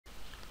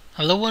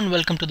Hello and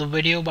welcome to the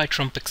video by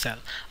Trump Excel.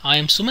 I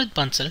am Sumit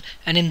Bansal,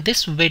 and in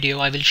this video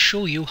I will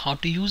show you how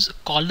to use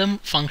column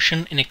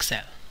function in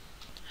Excel.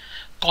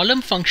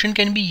 Column function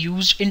can be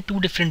used in two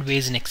different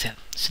ways in Excel.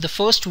 So the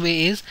first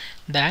way is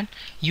that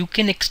you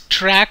can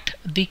extract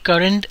the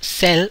current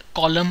cell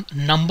column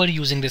number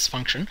using this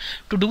function.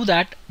 To do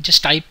that,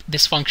 just type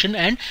this function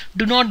and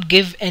do not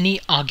give any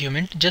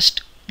argument,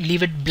 just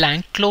leave it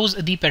blank, close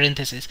the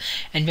parenthesis,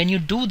 and when you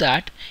do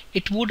that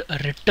it would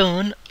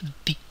return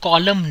the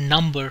column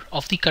number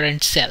of the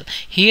current cell.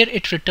 Here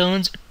it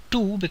returns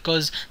 2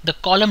 because the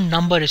column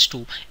number is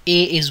 2,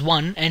 A is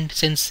 1, and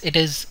since it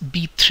is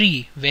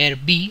B3 where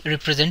B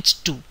represents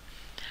 2.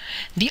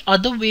 The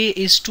other way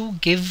is to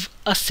give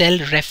a cell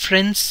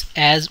reference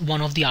as one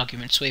of the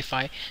arguments. So if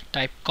I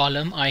type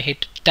column, I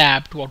hit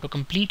tab to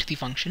autocomplete the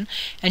function,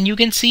 and you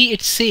can see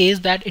it says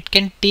that it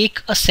can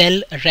take a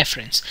cell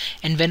reference,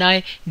 and when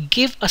I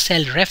give a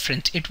cell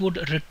reference it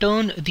would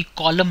return the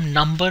column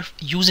number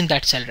using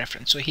that cell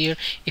reference. So here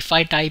if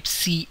I type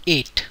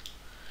C8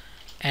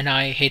 and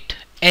I hit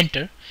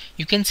enter,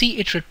 you can see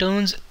it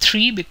returns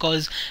 3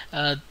 because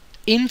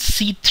in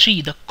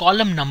C3 the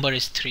column number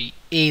is 3,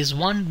 A is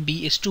 1,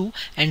 B is 2,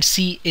 and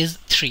C is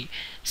 3.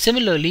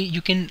 Similarly,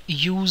 you can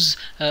use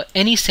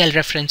any cell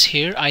reference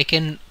here.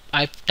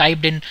 I've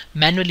typed in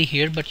manually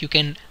here, but you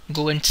can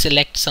go and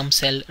select some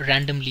cell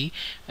randomly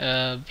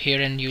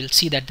here and you'll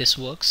see that this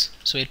works.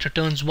 So it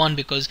returns 1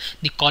 because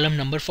the column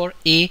number for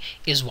A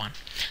is 1.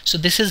 So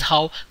this is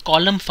how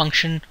column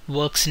function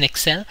works in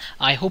Excel.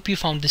 I hope you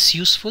found this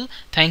useful.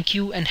 Thank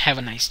you and have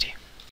a nice day.